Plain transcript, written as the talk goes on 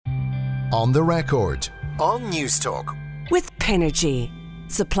On the Record on News Talk. With Pinergy,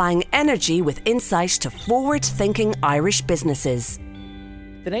 supplying energy with insight to forward-thinking Irish businesses.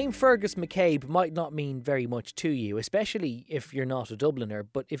 The name Fergus McCabe might not mean very much to you, especially if you're not a Dubliner,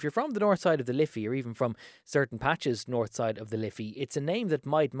 but if you're from the north side of the Liffey or even from certain patches north side of the Liffey, it's a name that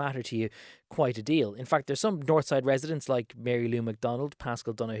might matter to you quite a deal. In fact, there's some north side residents like Mary Lou MacDonald,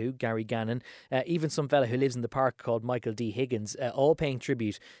 Pascal Donoghue, Gary Gannon, even some fella who lives in the park called Michael D. Higgins, all paying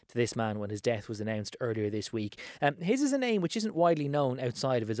tribute to this man when his death was announced earlier this week. His is a name which isn't widely known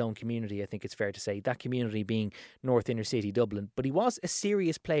outside of his own community, I think it's fair to say, that community being North Inner City Dublin, but he was a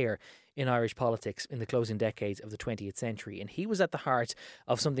serious player in Irish politics in the closing decades of the 20th century, and he was at the heart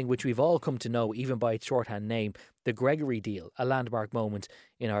of something which we've all come to know, even by its shorthand name, the Gregory deal, a landmark moment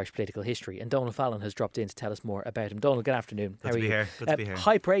in Irish political history. And Donald Fallon has dropped in to tell us more about him. Donald, good afternoon. Good to be here. Good to be here.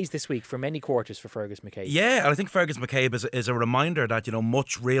 High praise this week for many quarters for Fergus McCabe. Yeah, and I think Fergus McCabe is a reminder that, you know,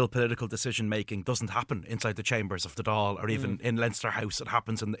 much real political decision making doesn't happen inside the chambers of the Dáil or even in Leinster House. It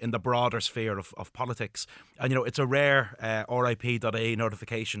happens in the broader sphere of politics. And, you know, it's a rare RIP.ie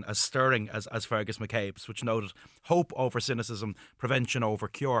notification as stirring as Fergus McCabe's, which noted hope over cynicism, prevention over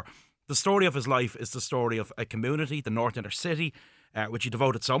cure. The story of his life is the story of a community, the North Inner City, which he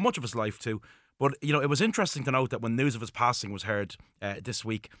devoted so much of his life to. But, you know, it was interesting to note that when news of his passing was heard this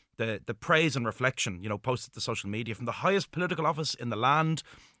week, the praise and reflection, you know, posted to social media from the highest political office in the land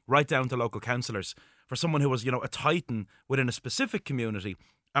right down to local councillors for someone who was, you know, a titan within a specific community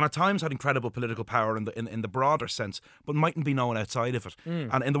and at times had incredible political power in the broader sense, but mightn't be known outside of it.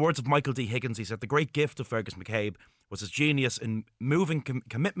 And in the words of Michael D. Higgins, he said, the great gift of Fergus McCabe was his genius in moving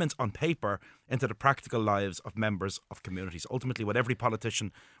commitments on paper into the practical lives of members of communities. Ultimately, what every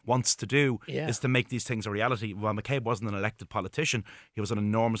politician wants to do is to make these things a reality. While McCabe wasn't an elected politician, he was an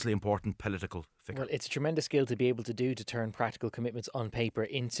enormously important political figure. Well, it's a tremendous skill to be able to turn practical commitments on paper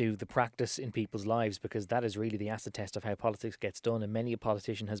into the practice in people's lives, because that is really the acid test of how politics gets done, and many a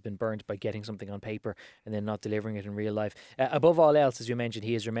politician has been burnt by getting something on paper and then not delivering it in real life. Above all else, as you mentioned,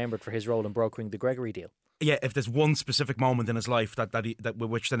 he is remembered for his role in brokering the Gregory deal. Yeah, if there's one specific moment in his life that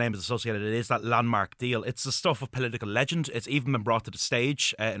with which the name is associated, it is that landmark deal. It's the stuff of political legend. It's even been brought to the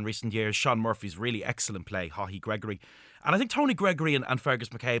stage in recent years. Sean Murphy's really excellent play, Haughey Gregory. And I think Tony Gregory and Fergus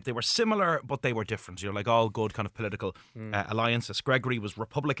McCabe, they were similar, but they were different. You know, like all good kind of political alliances. Gregory was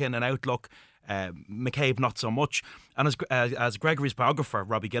Republican in outlook, McCabe not so much. And as Gregory's biographer,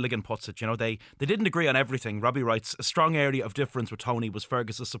 Robbie Gilligan, puts it, you know, they didn't agree on everything. Robbie writes, a strong area of difference with Tony was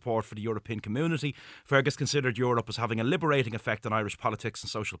Fergus's support for the European community. Fergus considered Europe as having a liberating effect on Irish politics and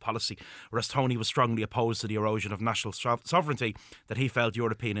social policy, whereas Tony was strongly opposed to the erosion of national sovereignty that he felt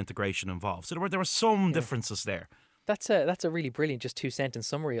European integration involved. So there were some differences there. That's a really brilliant, just 2-sentence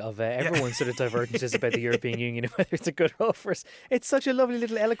summary of everyone's sort of divergences about the European Union and whether it's a good or for us. It's such a lovely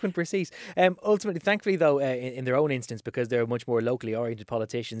little eloquent proceed. Ultimately, thankfully though, in their own instance, because they're much more locally oriented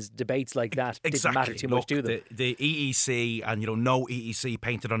politicians, debates like that didn't matter too much to them. The EEC and, you know, no EEC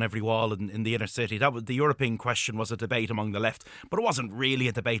painted on every wall in the inner city. That was the European question was a debate among the left, but it wasn't really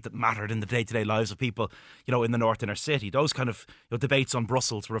a debate that mattered in the day-to-day lives of people, you know, in the North Inner City. Those kind of, you know, debates on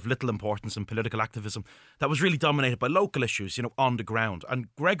Brussels were of little importance in political activism. That was really dominated by local issues, you know, on the ground. And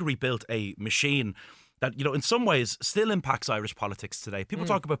Gregory built a machine that, you know, in some ways still impacts Irish politics today. People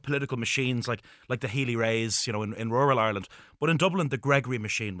talk about political machines like the Healy Rays, you know, in rural Ireland. But in Dublin, the Gregory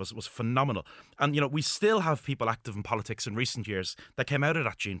machine was phenomenal. And, you know, we still have people active in politics in recent years that came out of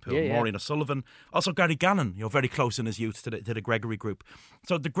that gene pool. Maureen O'Sullivan, also Gary Gannon, you know, very close in his youth to the Gregory group.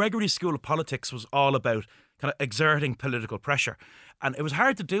 So the Gregory School of Politics was all about kind of exerting political pressure. And it was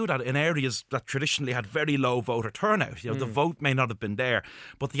hard to do that in areas that traditionally had very low voter turnout. You know, the vote may not have been there,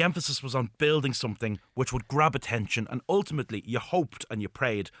 but the emphasis was on building something which would grab attention and ultimately, you hoped and you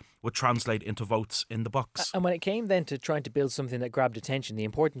prayed, would translate into votes in the box. And when it came then to trying to build something that grabbed attention, the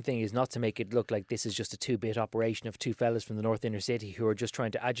important thing is not to make it look like this is just a two-bit operation of two fellas from the North Inner City who are just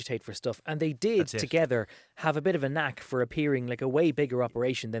trying to agitate for stuff. And they did together have a bit of a knack for appearing like a way bigger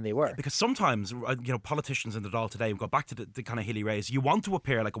operation than they were. Because sometimes, you know, politicians in the Dáil today, we go back to the kind of Healy Rays, you want to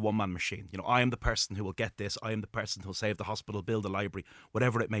appear like a one-man machine. You know, I am the person who will get this, I am the person who will save the hospital, build a library,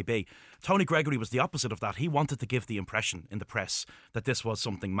 whatever it may be. Tony Gregory was the opposite of that. He wanted to give the impression in the press that this was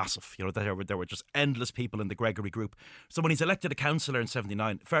something massive, you know, that there were just endless people in the Gregory group. So when he's elected a councillor in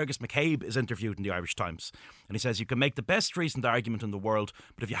 79, Fergus McCabe is interviewed in the Irish Times, and he says, you can make the best reasoned argument in the world,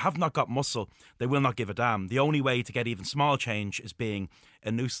 but if you have not got muscle, they will not give a damn. The only way to get even small change is being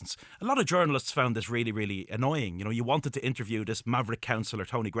a nuisance. A lot of journalists found this really, really annoying. You know, you wanted to interview this maverick councillor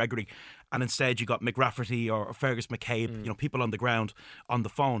Tony Gregory, and instead you got McRafferty or Fergus McCabe, people on the ground on the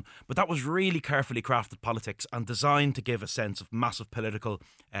phone. But that was really carefully crafted politics and designed to give a sense of massive political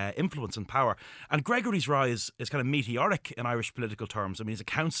influence and power. And Gregory's rise is kind of meteoric in Irish political terms. I mean, he's a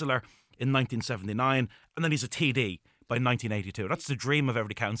councillor in 1979, and then he's a TD by 1982. That's the dream of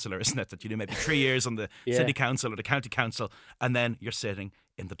every councillor, isn't it? That you do maybe 3 years on the city council or the county council, and then you're sitting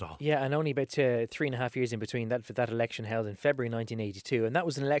in the Dáil. Yeah, and only about 3.5 years in between that for that election held in February 1982, and that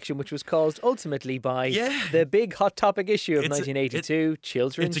was an election which was caused ultimately by the big hot topic issue of 1982,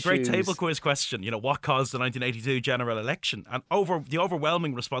 children's shoes. It's a great table quiz question. What caused the 1982 general election? And the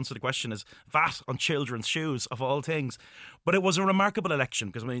overwhelming response to the question is VAT on children's shoes, of all things. But it was a remarkable election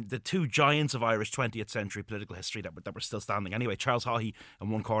because, I mean, the two giants of Irish 20th century political history that were still standing anyway, Charles Haughey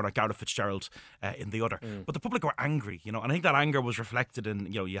in one corner, Gareth Fitzgerald in the other. But the public were angry, and I think that anger was reflected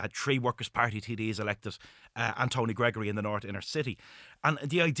in, you had 3 Workers' Party TDs elected and Tony Gregory in the North Inner City. And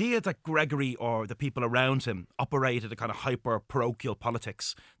the idea that Gregory or the people around him operated a kind of hyper-parochial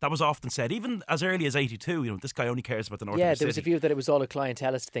politics, that was often said, even as early as 82, this guy only cares about the North Inner City. Yeah, there was a view that it was all a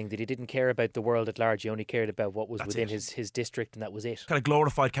clientelist thing, that he didn't care about the world at large, he only cared about what was within his district, and that was it. Kind of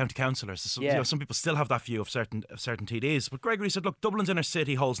glorified county councillors. Some people still have that view of certain TDs. But Gregory said, look, Dublin's inner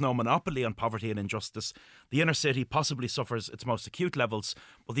city holds no monopoly on poverty and injustice. The inner city possibly suffers its most acute levels,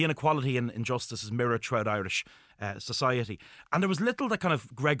 but the inequality and injustice is mirrored throughout Irish society. And there was little that kind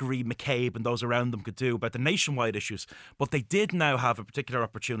of Gregory, McCabe and those around them could do about the nationwide issues, but they did now have a particular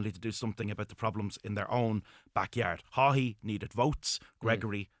opportunity to do something about the problems in their own backyard. Haughey needed votes,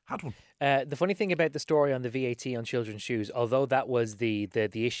 Gregory had one. The funny thing about the story on the VAT on children's shoes, although that was the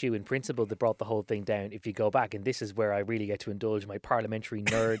issue in principle that brought the whole thing down, if you go back, and this is where I really get to indulge my parliamentary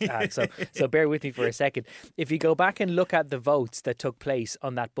nerd hat, so bear with me for a second. If you go back and look at the votes that took place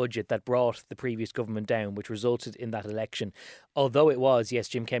on that budget that brought the previous government down, which resulted in that election, although it was, yes,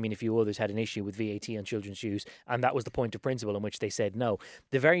 Jim Kemmy and a few others had an issue with VAT on children's shoes, and that was the point of principle in which they said no.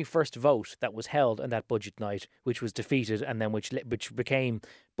 The very first vote that was held on that budget night, which was defeated, and then which became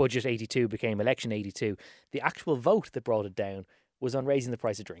Budget 82, became Election 82, the actual vote that brought it down was on raising the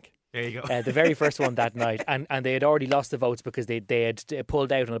price of drink. There you go. The very first one that night. And they had already lost the votes because they had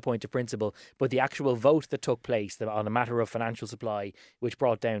pulled out on a point of principle. But the actual vote that took place on a matter of financial supply, which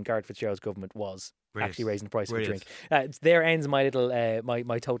brought down Gareth Fitzgerald's government, was actually raising the price of a drink. There ends my little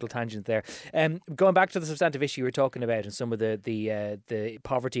my total tangent there. Going back to the substantive issue you were talking about and some of the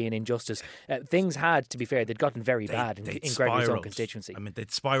poverty and injustice, things had, to be fair, they'd gotten very bad in Gregory's own constituency. I mean,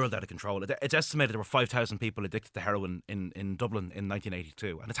 they'd spiralled out of control. It's estimated there were 5,000 people addicted to heroin in Dublin in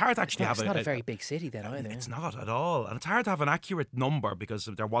 1982, and it's hard to actually have it's not a very big city then either. It's not at all, and it's hard to have an accurate number because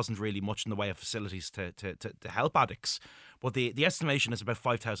there wasn't really much in the way of facilities to help addicts. But the estimation is about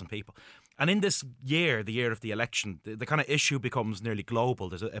 5,000 people. And in this year, the year of the election, the kind of issue becomes nearly global.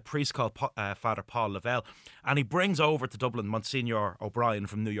 There's a priest called Father Paul Lavelle, and he brings over to Dublin Monsignor O'Brien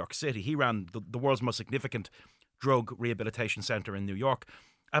from New York City. He ran the world's most significant drug rehabilitation centre in New York.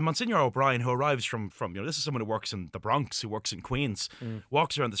 And Monsignor O'Brien, who arrives from this is someone who works in the Bronx, who works in Queens,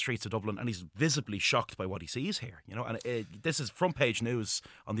 walks around the streets of Dublin, and he's visibly shocked by what he sees here. And this is front page news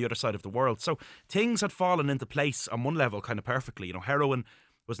on the other side of the world. So things had fallen into place on one level kind of perfectly. Heroin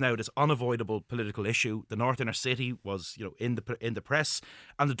was now this unavoidable political issue. The North Inner City was, in the press,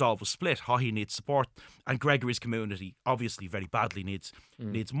 and the Dáil was split. Haughey needs support, and Gregory's community obviously very badly needs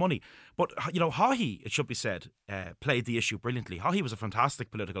money. But Haughey, it should be said, played the issue brilliantly. Haughey was a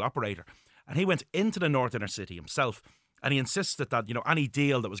fantastic political operator, and he went into the North Inner City himself. And he insisted that, any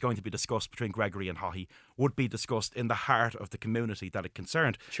deal that was going to be discussed between Gregory and Haughey would be discussed in the heart of the community that it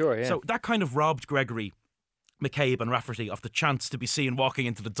concerned. Sure, yeah. So that kind of robbed Gregory, McCabe and Rafferty of the chance to be seen walking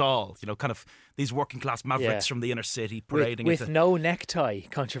into the Dáil, kind of these working class mavericks from the inner city parading with no necktie,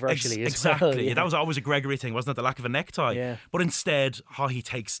 controversially exactly. Well, yeah. That was always a Gregory thing, wasn't it? The lack of a necktie. Yeah. But instead, Haughey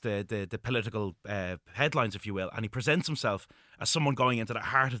takes the political headlines, if you will, and he presents himself as someone going into the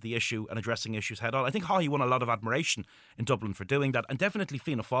heart of the issue and addressing issues head on. I think Haughey won a lot of admiration in Dublin for doing that, and definitely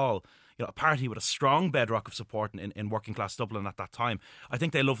Fianna Fáil, a party with a strong bedrock of support in working class Dublin at that time. I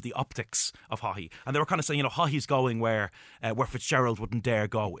think they loved the optics of Haughey, and they were kind of saying, Haughey's going where Fitzgerald wouldn't dare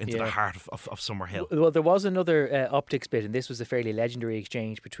go, into the heart of Summerhill. Well, there was another optics bit, and this was a fairly legendary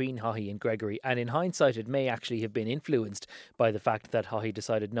exchange between Haughey and Gregory, and in hindsight it may actually have been influenced by the fact that Haughey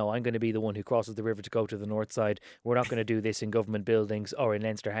decided, no, I'm going to be the one who crosses the river to go to the north side. We're not going to do this in government. government buildings or in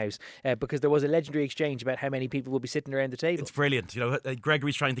Leinster House, because there was a legendary exchange about how many people will be sitting around the table. It's brilliant.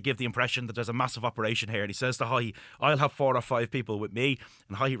 Gregory's trying to give the impression that there's a massive operation here, and he says to Haughey, I'll have 4 or 5 people with me,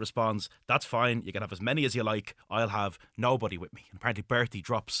 and Haughey responds, that's fine, you can have as many as you like, I'll have nobody with me. And apparently Bertie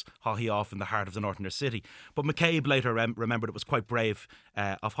drops Haughey off in the heart of the northern city. But McCabe later remembered it was quite brave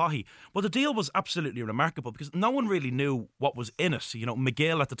of Haughey. Well, the deal was absolutely remarkable because no one really knew what was in it.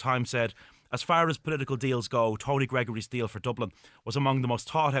 McGill at the time said, as far as political deals go, Tony Gregory's deal for Dublin was among the most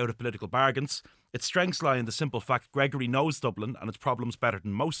thought out of political bargains. Its strengths lie in the simple fact Gregory knows Dublin and its problems better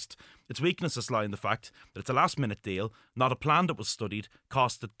than most. Its weaknesses lie in the fact that it's a last minute deal, not a plan that was studied,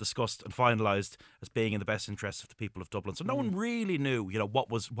 costed, discussed and finalised as being in the best interests of the people of Dublin. So no one really knew,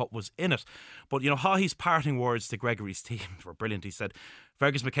 what was in it. But, Haughey's parting words to Gregory's team were brilliant. He said,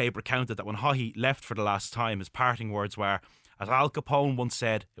 Fergus McCabe recounted that when Haughey left for the last time, his parting words were, as Al Capone once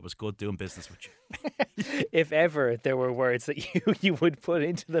said, it was good doing business with you. If ever there were words that you would put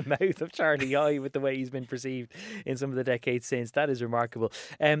into the mouth of Charlie Haughey with the way he's been perceived in some of the decades since, that is remarkable.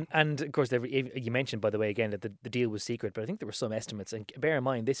 And of course, you mentioned, by the way, again, that the deal was secret, but I think there were some estimates, and bear in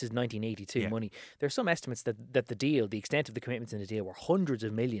mind, this is 1982 money. There are some estimates that the deal, the extent of the commitments in the deal, were hundreds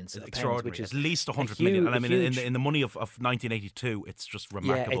of millions of pounds, which is at least 100 million. And I mean, in the money of 1982, it's just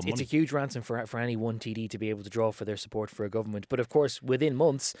remarkable money. It's a huge ransom for any one TD to be able to draw for their support for a government. But of course, within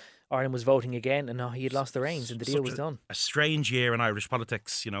months, Ireland was voting again, and now he had lost the reins, and the deal was done. A strange year in Irish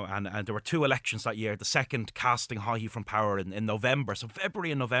politics, and there were 2 elections that year. The second casting Haughey from power in November. So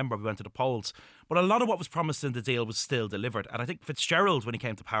February and November we went to the polls. But a lot of what was promised in the deal was still delivered. And I think Fitzgerald, when he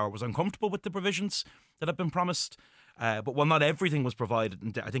came to power, was uncomfortable with the provisions that had been promised. But while not everything was provided,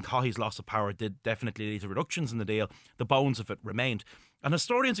 and I think Haughey's loss of power did definitely lead to reductions in the deal, the bones of it remained. And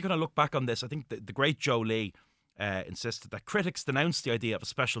historians are going to look back on this. I think the great Joe Lee insisted that critics denounced the idea of a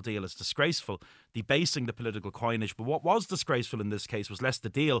special deal as disgraceful, debasing the political coinage. But what was disgraceful in this case was less the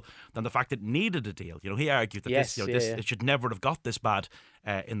deal than the fact that it needed a deal. He argued that it should never have got this bad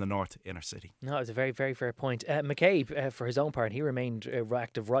in the north inner city. No, it's a very, very fair point. McCabe, for his own part, he remained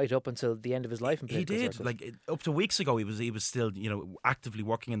active right up until the end of his life in political circles. He did. Up to weeks ago, he was still actively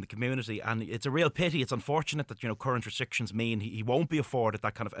working in the community, and it's a real pity. It's unfortunate that current restrictions mean he won't be afforded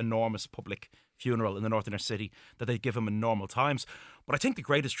that kind of enormous public funeral in the north inner city that they give him in normal times. But I think the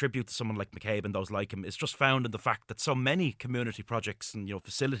greatest tribute to someone like McCabe and those like him is just found in the fact that so many community projects and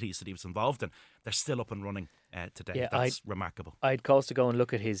facilities that he was involved in, they're still up and running today. Yeah, that's remarkable. I'd cause to go and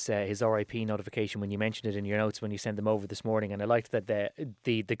look at his RIP notification when you mentioned it in your notes when you sent them over this morning, and I liked that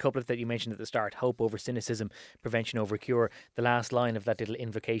the couplet that you mentioned at the start, hope over cynicism, prevention over cure. The last line of that little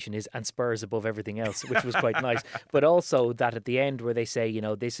invocation is "and Spurs above everything else," which was quite nice. But also that at the end where they say,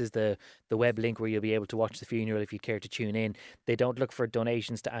 this is the web link where you'll be able to watch the funeral if you care to tune in. They don't look for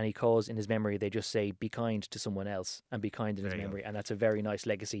donations to any cause in his memory. They just say be kind to someone else and be kind in his memory, and that's a very nice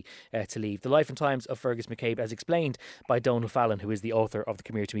legacy to leave. The life and times of Fergus McCabe, as explained by Donal Fallon, who is the author of the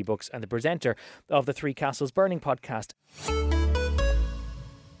Come Here To Me books and the presenter of the Three Castles Burning podcast.